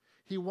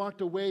 He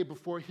walked away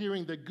before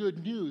hearing the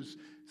good news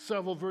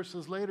several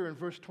verses later in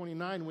verse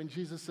 29 when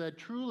Jesus said,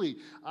 truly,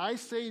 I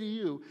say to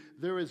you,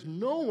 there is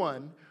no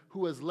one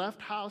who has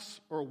left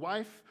house or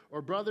wife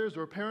or brothers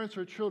or parents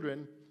or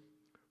children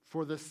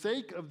for the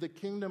sake of the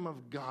kingdom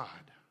of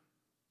God,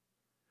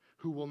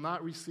 who will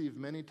not receive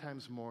many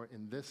times more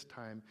in this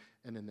time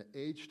and in the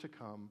age to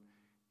come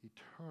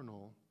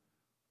eternal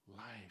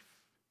life,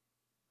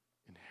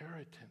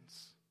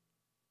 inheritance.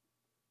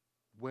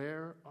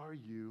 Where are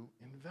you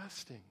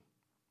investing?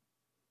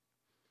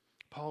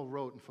 Paul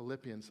wrote in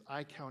Philippians,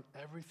 I count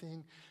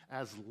everything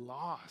as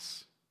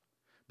loss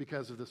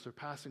because of the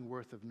surpassing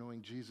worth of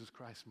knowing Jesus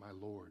Christ my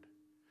Lord.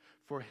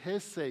 For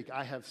his sake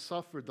I have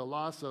suffered the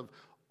loss of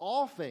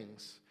all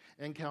things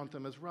and count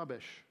them as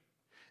rubbish,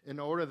 in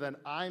order that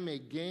I may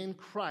gain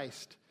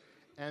Christ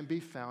and be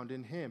found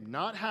in him,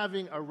 not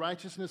having a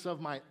righteousness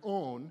of my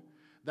own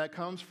that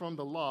comes from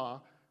the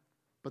law,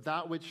 but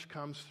that which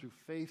comes through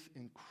faith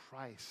in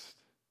Christ,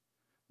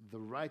 the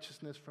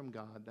righteousness from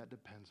God that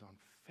depends on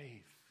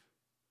faith.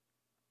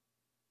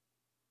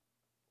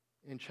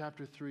 In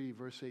chapter 3,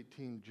 verse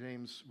 18,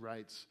 James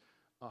writes,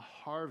 a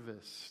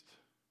harvest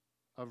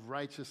of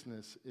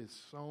righteousness is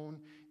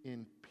sown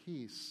in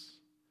peace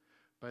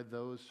by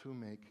those who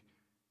make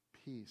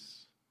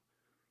peace.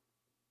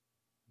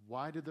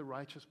 Why did the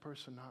righteous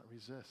person not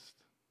resist?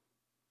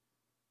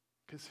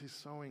 Because he's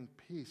sowing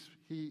peace.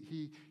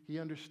 He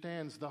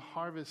understands the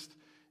harvest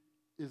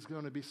is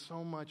going to be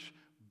so much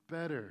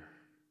better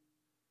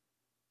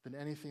than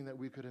anything that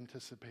we could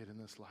anticipate in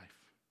this life.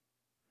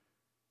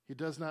 He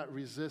does not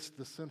resist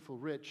the sinful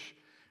rich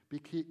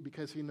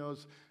because he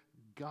knows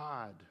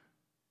God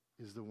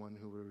is the one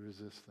who will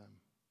resist them.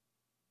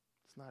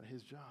 It's not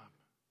his job.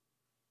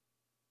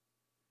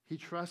 He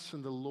trusts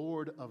in the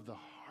Lord of the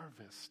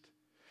harvest.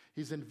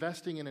 He's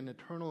investing in an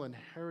eternal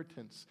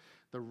inheritance,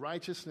 the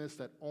righteousness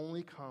that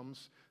only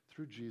comes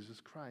through Jesus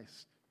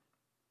Christ.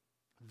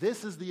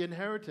 This is the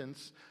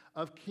inheritance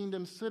of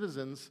kingdom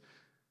citizens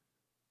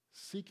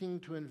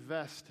seeking to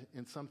invest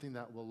in something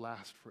that will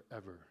last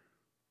forever.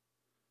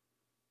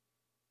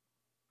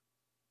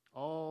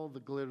 All the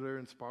glitter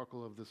and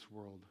sparkle of this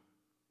world,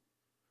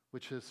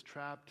 which has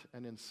trapped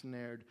and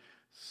ensnared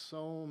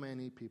so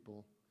many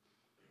people,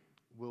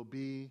 will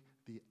be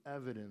the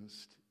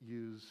evidence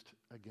used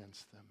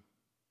against them.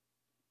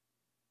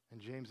 And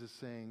James is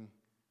saying,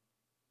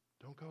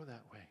 don't go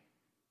that way.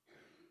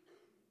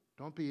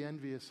 Don't be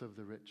envious of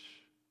the rich.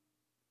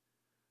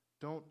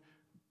 Don't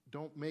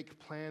make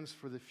plans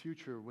for the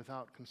future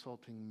without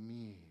consulting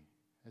me,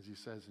 as he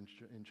says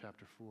in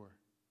chapter 4.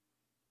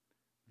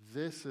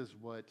 This is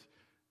what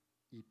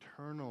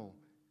eternal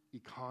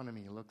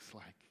economy looks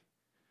like.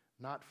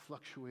 Not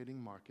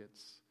fluctuating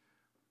markets,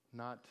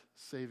 not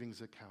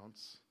savings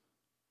accounts.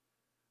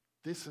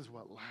 This is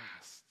what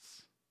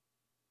lasts.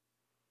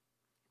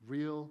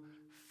 Real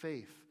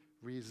faith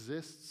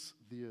resists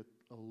the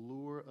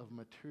allure of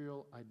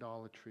material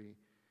idolatry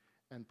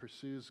and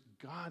pursues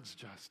God's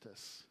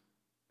justice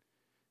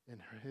in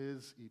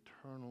his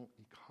eternal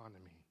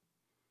economy.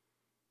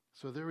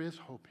 So there is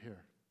hope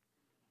here.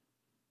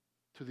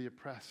 To the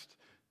oppressed,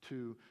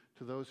 to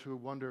those who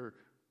wonder,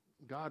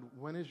 God,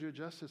 when is your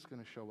justice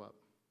going to show up?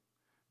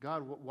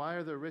 God, why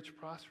are the rich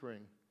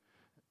prospering?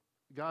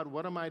 God,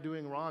 what am I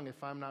doing wrong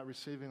if I'm not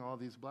receiving all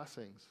these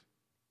blessings?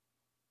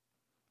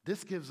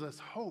 This gives us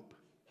hope.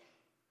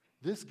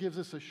 This gives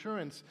us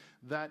assurance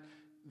that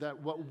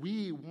what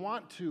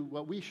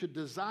we should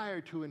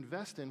desire to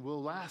invest in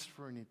will last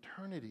for an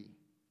eternity.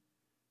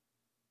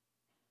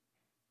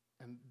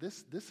 And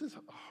this is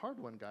a hard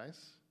one, guys.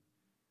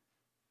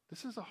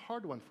 This is a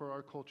hard one for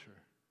our culture.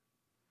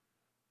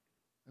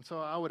 And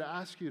so I would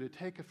ask you to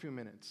take a few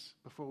minutes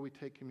before we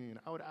take communion.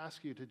 I would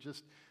ask you to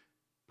just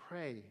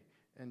pray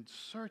and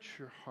search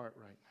your heart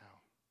right now.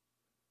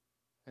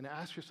 And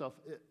ask yourself,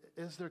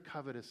 is there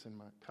covetousness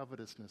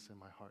in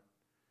my heart?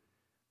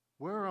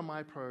 Where are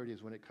my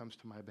priorities when it comes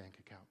to my bank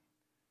account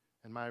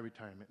and my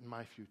retirement and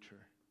my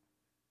future?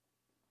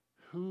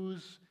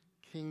 Whose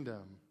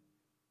kingdom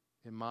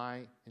am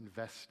I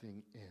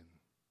investing in?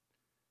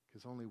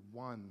 Because only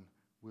one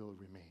will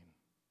remain.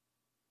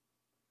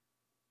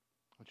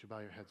 Why don't you bow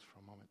your heads for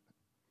a moment?